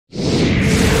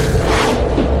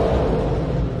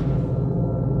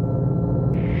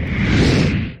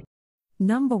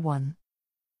Number 1.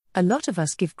 A lot of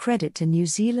us give credit to New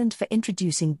Zealand for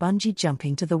introducing bungee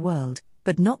jumping to the world,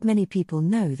 but not many people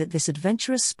know that this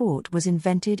adventurous sport was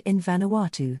invented in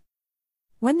Vanuatu.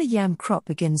 When the yam crop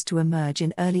begins to emerge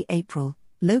in early April,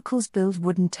 locals build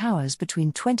wooden towers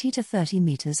between 20 to 30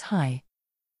 meters high.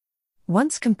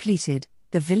 Once completed,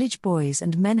 the village boys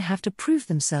and men have to prove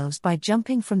themselves by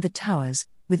jumping from the towers,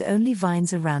 with only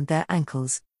vines around their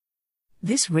ankles.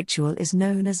 This ritual is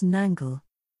known as nangle.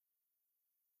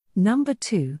 Number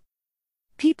 2.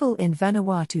 People in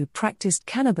Vanuatu practiced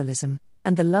cannibalism,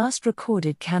 and the last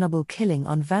recorded cannibal killing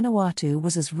on Vanuatu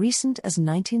was as recent as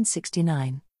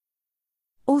 1969.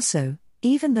 Also,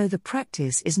 even though the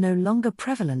practice is no longer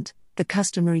prevalent, the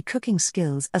customary cooking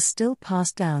skills are still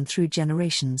passed down through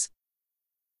generations.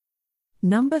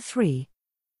 Number 3.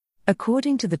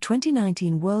 According to the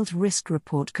 2019 World Risk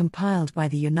Report compiled by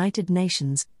the United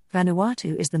Nations,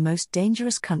 Vanuatu is the most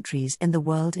dangerous countries in the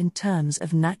world in terms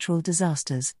of natural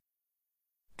disasters.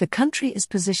 The country is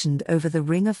positioned over the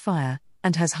Ring of Fire,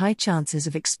 and has high chances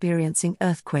of experiencing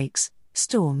earthquakes,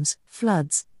 storms,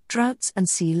 floods, droughts and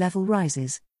sea level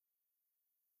rises.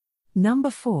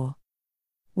 Number 4.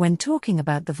 When talking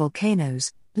about the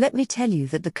volcanoes, let me tell you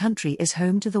that the country is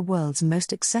home to the world's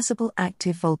most accessible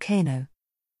active volcano.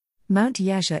 Mount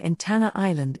Yasha in Tanna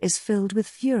Island is filled with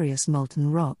furious molten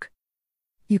rock.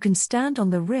 You can stand on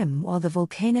the rim while the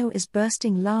volcano is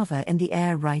bursting lava in the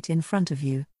air right in front of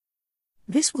you.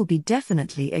 This will be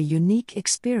definitely a unique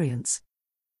experience.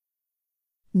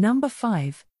 Number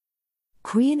 5.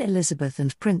 Queen Elizabeth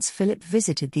and Prince Philip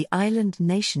visited the island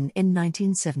nation in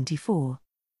 1974.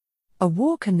 A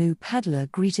war canoe paddler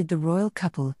greeted the royal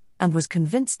couple, and was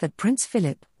convinced that Prince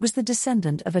Philip was the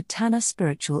descendant of a Tanna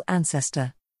spiritual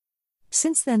ancestor.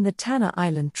 Since then the Tanna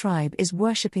Island tribe is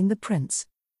worshipping the prince.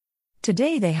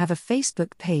 Today they have a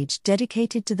Facebook page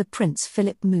dedicated to the Prince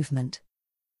Philip movement.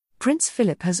 Prince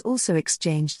Philip has also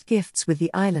exchanged gifts with the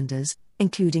islanders,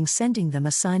 including sending them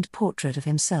a signed portrait of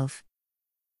himself.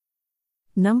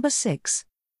 Number 6.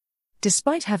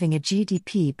 Despite having a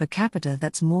GDP per capita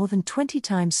that's more than 20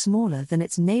 times smaller than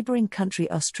its neighboring country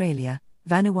Australia,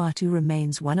 Vanuatu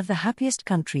remains one of the happiest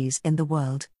countries in the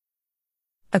world.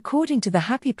 According to the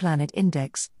Happy Planet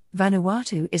Index,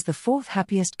 Vanuatu is the 4th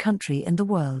happiest country in the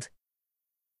world.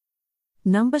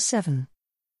 Number 7.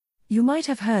 You might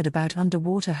have heard about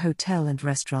underwater hotel and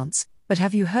restaurants, but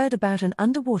have you heard about an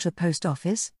underwater post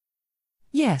office?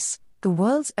 Yes, the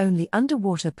world's only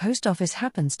underwater post office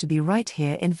happens to be right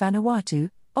here in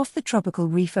Vanuatu, off the tropical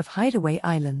reef of Hideaway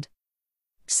Island.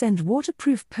 Send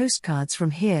waterproof postcards from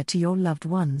here to your loved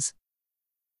ones.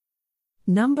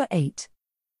 Number 8.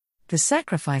 The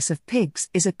sacrifice of pigs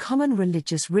is a common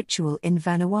religious ritual in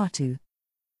Vanuatu.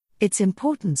 Its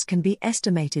importance can be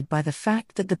estimated by the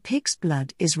fact that the pig's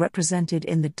blood is represented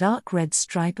in the dark red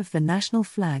stripe of the national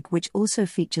flag, which also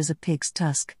features a pig's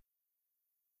tusk.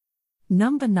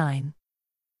 Number 9.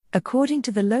 According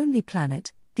to the Lonely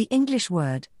Planet, the English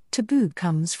word taboo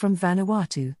comes from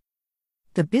Vanuatu.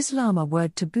 The Bislama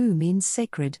word taboo means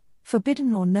sacred,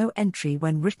 forbidden or no entry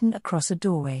when written across a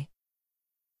doorway.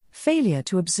 Failure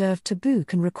to observe taboo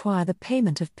can require the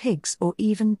payment of pigs or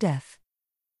even death.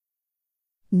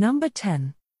 Number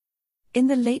 10. In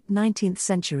the late 19th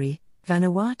century,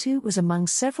 Vanuatu was among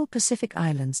several Pacific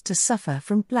islands to suffer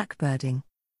from blackbirding.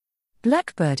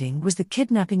 Blackbirding was the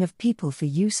kidnapping of people for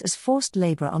use as forced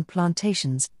labor on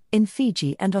plantations, in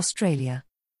Fiji and Australia.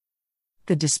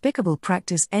 The despicable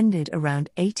practice ended around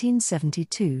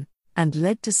 1872, and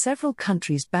led to several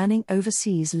countries banning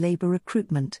overseas labor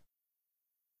recruitment.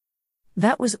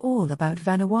 That was all about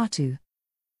Vanuatu.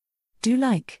 Do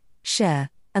like, share,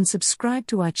 and subscribe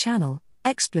to our channel,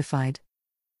 Explified.